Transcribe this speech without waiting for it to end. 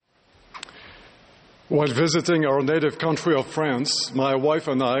While visiting our native country of France, my wife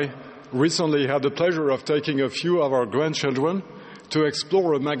and I recently had the pleasure of taking a few of our grandchildren to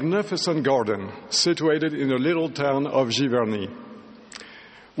explore a magnificent garden situated in the little town of Giverny.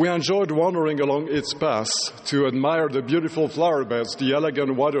 We enjoyed wandering along its paths to admire the beautiful flower beds, the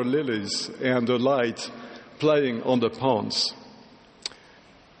elegant water lilies, and the light playing on the ponds.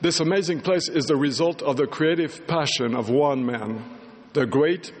 This amazing place is the result of the creative passion of one man, the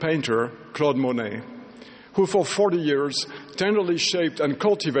great painter Claude Monet, who for 40 years tenderly shaped and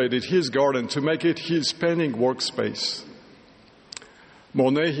cultivated his garden to make it his painting workspace.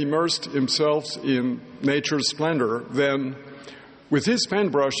 Monet immersed himself in nature's splendor, then, with his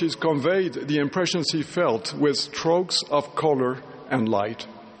paintbrushes, conveyed the impressions he felt with strokes of color and light.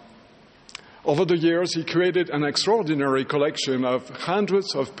 Over the years, he created an extraordinary collection of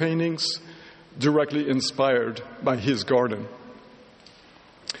hundreds of paintings directly inspired by his garden.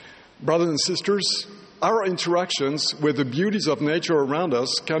 Brothers and sisters, our interactions with the beauties of nature around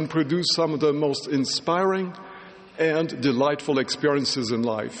us can produce some of the most inspiring and delightful experiences in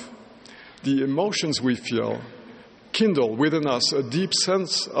life. The emotions we feel kindle within us a deep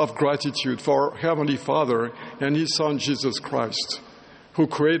sense of gratitude for our Heavenly Father and His Son, Jesus Christ, who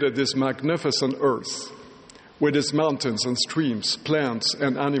created this magnificent earth with its mountains and streams, plants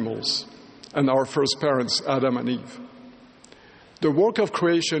and animals, and our first parents, Adam and Eve. The work of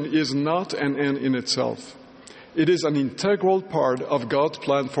creation is not an end in itself. It is an integral part of God's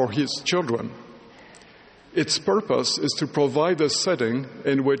plan for His children. Its purpose is to provide a setting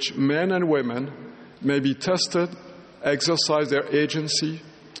in which men and women may be tested, exercise their agency,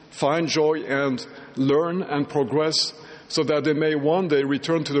 find joy, and learn and progress so that they may one day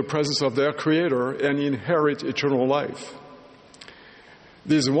return to the presence of their Creator and inherit eternal life.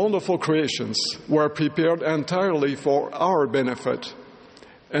 These wonderful creations were prepared entirely for our benefit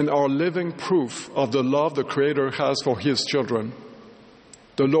and are living proof of the love the Creator has for His children.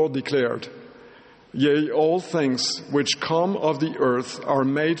 The Lord declared, "Yea, all things which come of the earth are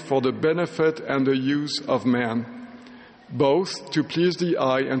made for the benefit and the use of man, both to please the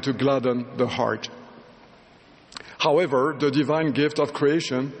eye and to gladden the heart." However, the divine gift of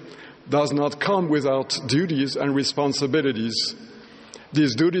creation does not come without duties and responsibilities.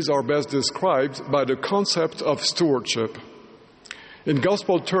 These duties are best described by the concept of stewardship. In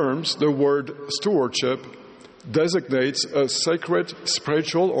gospel terms, the word stewardship designates a sacred,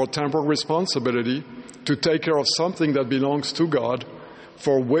 spiritual, or temporal responsibility to take care of something that belongs to God,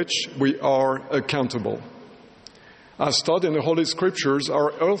 for which we are accountable. As taught in the Holy Scriptures,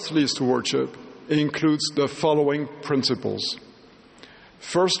 our earthly stewardship includes the following principles.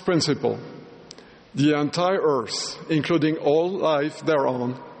 First principle: the entire earth, including all life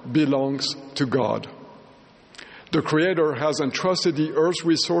thereon, belongs to God. The Creator has entrusted the earth's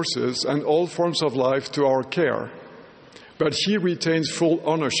resources and all forms of life to our care, but He retains full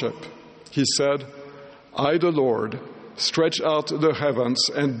ownership. He said, "I, the Lord, stretched out the heavens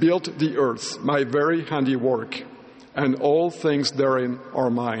and built the earth, my very handiwork, and all things therein are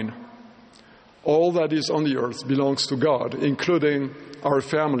mine." All that is on the earth belongs to God, including our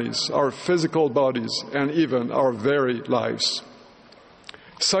families, our physical bodies, and even our very lives.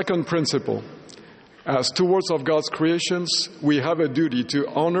 Second principle: as stewards of God's creations, we have a duty to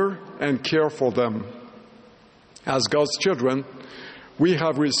honor and care for them. As God's children, we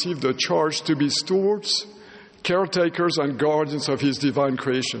have received the charge to be stewards, caretakers, and guardians of His divine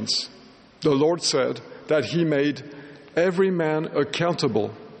creations. The Lord said that He made every man accountable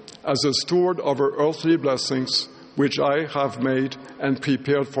as a steward over earthly blessings, which I have made and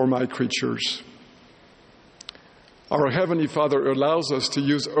prepared for my creatures. Our Heavenly Father allows us to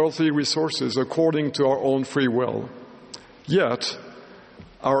use earthly resources according to our own free will. Yet,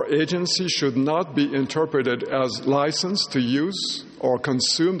 our agency should not be interpreted as license to use or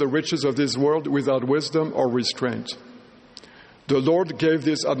consume the riches of this world without wisdom or restraint. The Lord gave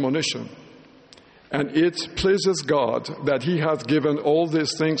this admonition, and it pleases God that He hath given all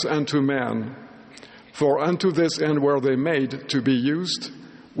these things unto man, for unto this end were they made, to be used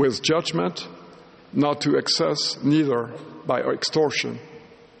with judgment, not to excess, neither by extortion.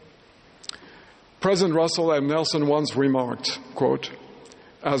 President Russell M. Nelson once remarked, quote,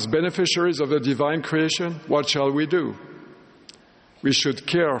 "As beneficiaries of the divine creation, what shall we do? We should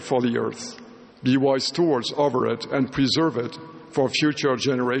care for the earth, be wise stewards over it, and preserve it for future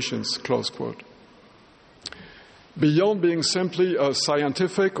generations," close quote. Beyond being simply a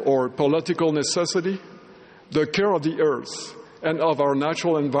scientific or political necessity, the care of the earth and of our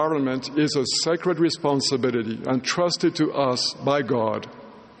natural environment is a sacred responsibility entrusted to us by God,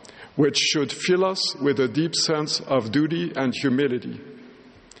 which should fill us with a deep sense of duty and humility.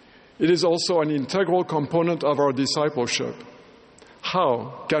 It is also an integral component of our discipleship.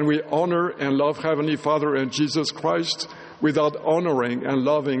 How can we honor and love Heavenly Father and Jesus Christ without honoring and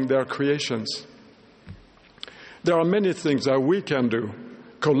loving their creations? There are many things that we can do,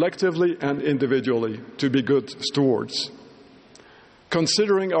 collectively and individually, to be good stewards.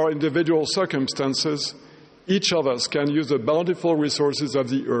 Considering our individual circumstances, each of us can use the bountiful resources of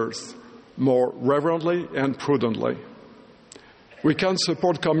the earth more reverently and prudently. We can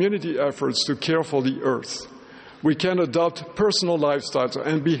support community efforts to care for the earth. We can adopt personal lifestyles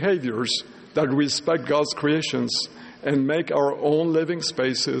and behaviors that respect God's creations and make our own living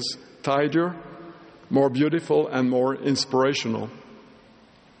spaces tidier, more beautiful, and more inspirational.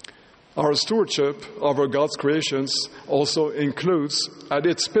 Our stewardship over God's creations also includes, at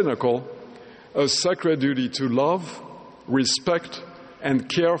its pinnacle, a sacred duty to love, respect, and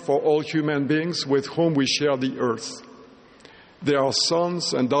care for all human beings with whom we share the earth. They are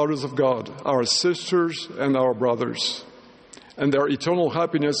sons and daughters of God, our sisters and our brothers. And their eternal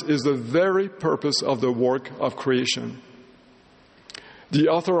happiness is the very purpose of the work of creation. The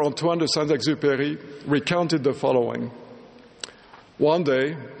author Antoine de Saint-Exupéry recounted the following. One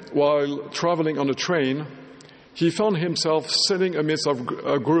day, while traveling on a train, he found himself sitting amidst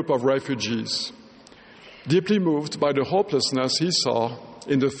a group of refugees. Deeply moved by the hopelessness he saw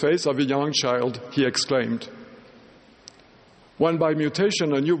in the face of a young child, he exclaimed, "When by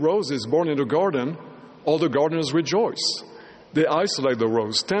mutation a new rose is born in the garden, all the gardeners rejoice. They isolate the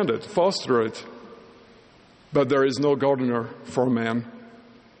rose, tend it, foster it. But there is no gardener for man."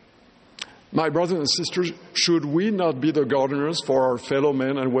 My brothers and sisters, should we not be the gardeners for our fellow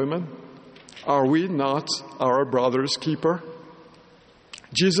men and women? Are we not our brother's keeper?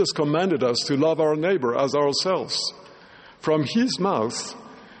 Jesus commanded us to love our neighbor as ourselves. From his mouth,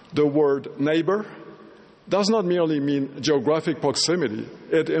 the word neighbor does not merely mean geographic proximity.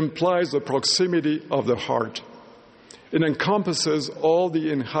 It implies the proximity of the heart. It encompasses all the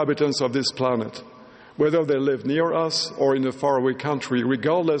inhabitants of this planet, whether they live near us or in a faraway country,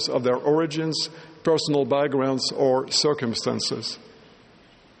 regardless of their origins, personal backgrounds, or circumstances.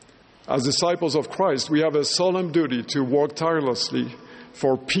 As disciples of Christ, we have a solemn duty to work tirelessly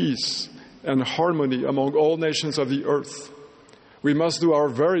for peace and harmony among all nations of the earth. We must do our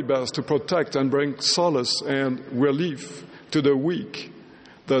very best to protect and bring solace and relief to the weak,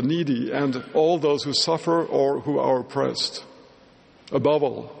 the needy, and all those who suffer or who are oppressed. Above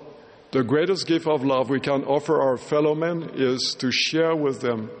all, the greatest gift of love we can offer our fellow men is to share with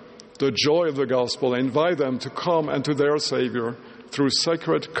them the joy of the gospel and invite them to come unto their Savior through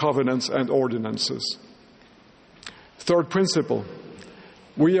sacred covenants and ordinances. Third principle,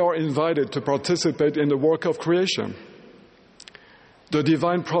 we are invited to participate in the work of creation. The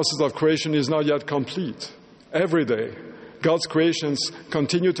divine process of creation is not yet complete. Every day, God's creations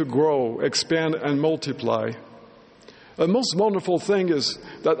continue to grow, expand, and multiply. The most wonderful thing is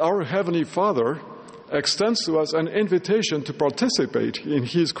that our Heavenly Father extends to us an invitation to participate in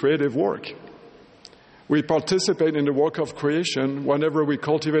His creative work. We participate in the work of creation whenever we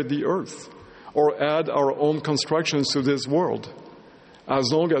cultivate the earth or add our own constructions to this world,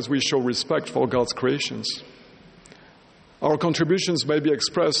 as long as we show respect for God's creations. Our contributions may be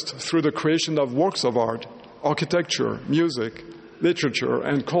expressed through the creation of works of art, architecture, music, literature,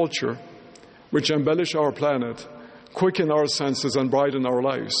 and culture, which embellish our planet, quicken our senses, and brighten our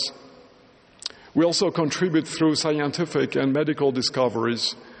lives. We also contribute through scientific and medical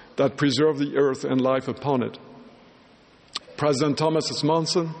discoveries that preserve the earth and life upon it. President Thomas S.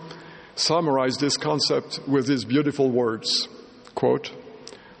 Monson summarized this concept with these beautiful words, quote,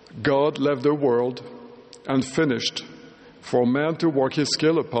 "God left the world and finished for man to work his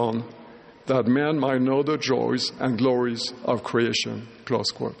skill upon, that man might know the joys and glories of creation,"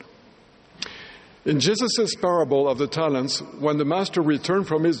 close quote. In Jesus' parable of the talents, when the master returned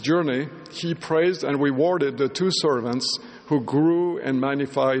from his journey, he praised and rewarded the two servants who grew and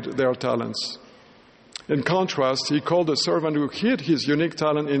magnified their talents. In contrast, he called the servant who hid his unique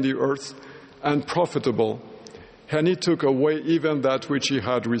talent in the earth unprofitable, and he took away even that which he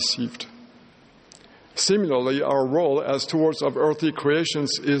had received. Similarly, our role as stewards of earthly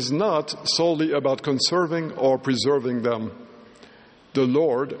creations is not solely about conserving or preserving them. The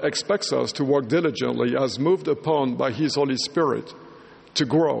Lord expects us to work diligently as moved upon by His Holy Spirit to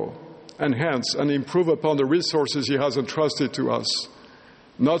grow, enhance, and improve upon the resources He has entrusted to us,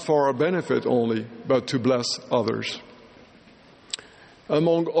 not for our benefit only, but to bless others.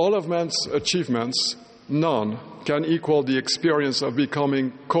 Among all of man's achievements, none can equal the experience of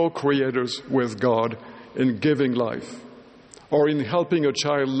becoming co-creators with God in giving life, or in helping a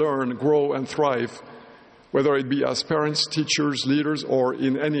child learn, grow, and thrive, whether it be as parents, teachers, leaders, or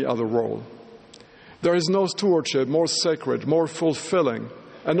in any other role. There is no stewardship more sacred, more fulfilling,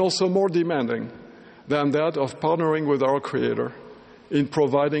 and also more demanding than that of partnering with our Creator in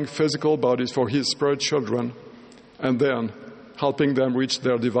providing physical bodies for His spirit children and then helping them reach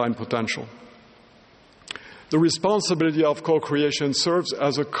their divine potential. The responsibility of co-creation serves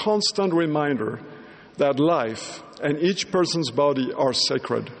as a constant reminder that life and each person's body are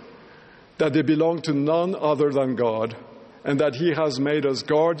sacred, that they belong to none other than God, and that He has made us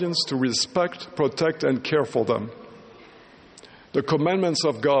guardians to respect, protect, and care for them. The commandments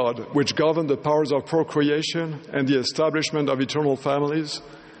of God, which govern the powers of procreation and the establishment of eternal families,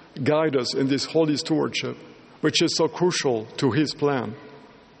 guide us in this holy stewardship, which is so crucial to His plan.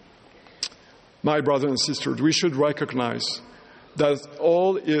 My brothers and sisters, we should recognize that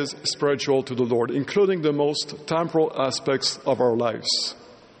all is spiritual to the Lord, including the most temporal aspects of our lives.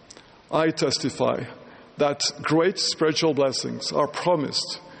 I testify that great spiritual blessings are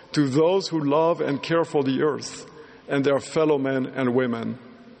promised to those who love and care for the earth and their fellow men and women.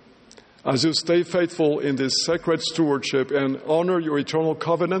 As you stay faithful in this sacred stewardship and honor your eternal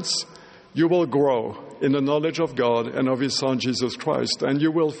covenants, you will grow in the knowledge of God and of His Son, Jesus Christ, and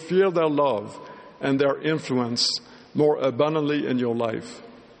you will feel their love and their influence more abundantly in your life.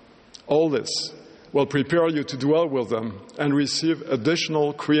 All this will prepare you to dwell with them and receive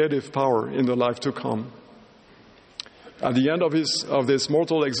additional creative power in the life to come. At the end of this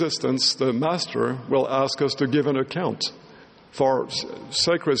mortal existence, the Master will ask us to give an account for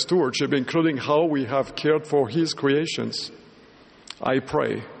sacred stewardship, including how we have cared for His creations. I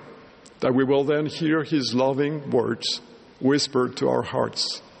pray that we will then hear His loving words whispered to our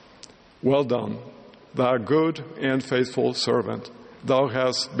hearts. Well done, thou good and faithful servant. Thou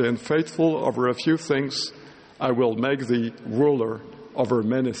hast been faithful over a few things. I will make thee ruler over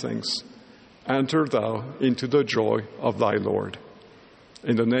many things. Enter thou into the joy of thy Lord.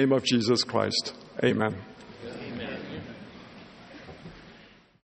 In the name of Jesus Christ, amen.